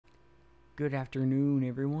Good afternoon,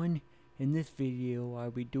 everyone. In this video,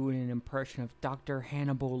 I'll be doing an impression of Dr.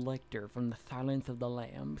 Hannibal Lecter from The Silence of the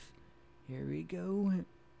Lambs. Here we go.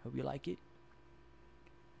 Hope you like it.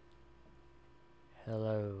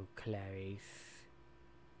 Hello, Clarice.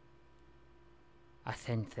 A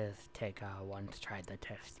census taker once tried to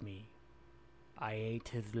test me. I ate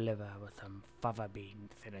his liver with some fava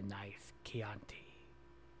beans and a nice Chianti.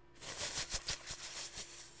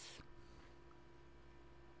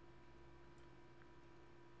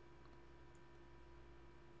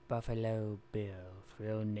 Buffalo Bill's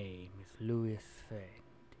real name is Louis Friend.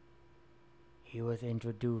 He was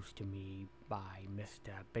introduced to me by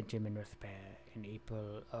Mr. Benjamin Raspail in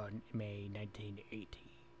April or May 1980.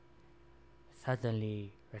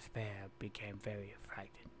 Suddenly, Raspail became very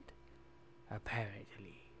frightened.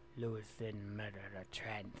 Apparently, Louis then murdered a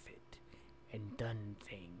transit and done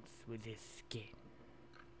things with his skin.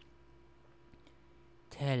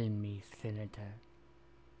 Tell me, Senator,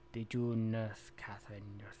 did you nurse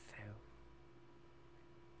Catherine yourself?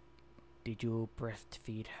 Did you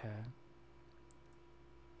breastfeed her?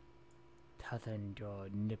 Tightened your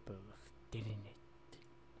nipples, didn't it?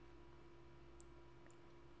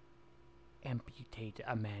 Amputate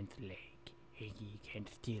a man's leg, and he can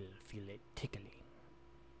still feel it tickling.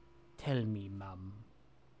 Tell me, Mum,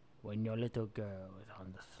 when your little girl was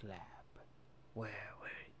on the slab, where will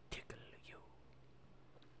it tickle you?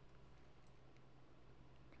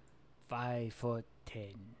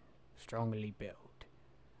 5'10", strongly built,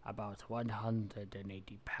 about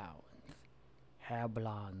 180 pounds, hair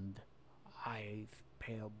blonde, eyes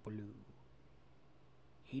pale blue.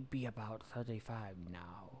 He'd be about 35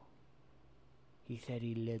 now. He said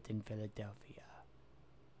he lived in Philadelphia,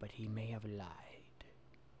 but he may have lied.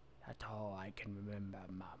 That's all I can remember,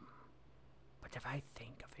 Mum. But if I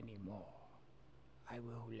think of any more, I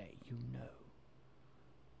will let you know.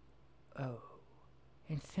 Oh,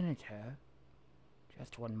 and Senator,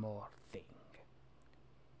 just one more thing.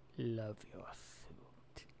 Love your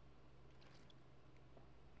suit.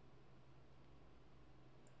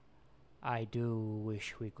 I do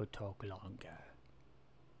wish we could talk longer,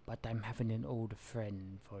 but I'm having an old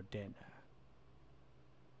friend for dinner.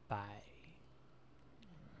 Bye.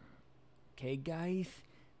 Okay, guys,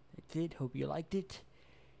 that's it. Hope you liked it.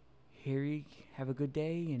 Have a good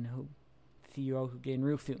day, and hope see you all again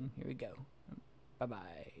real soon. Here we go.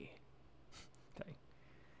 Bye-bye. Sorry.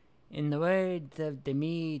 In the words of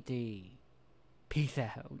Dimitri, peace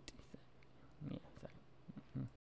out.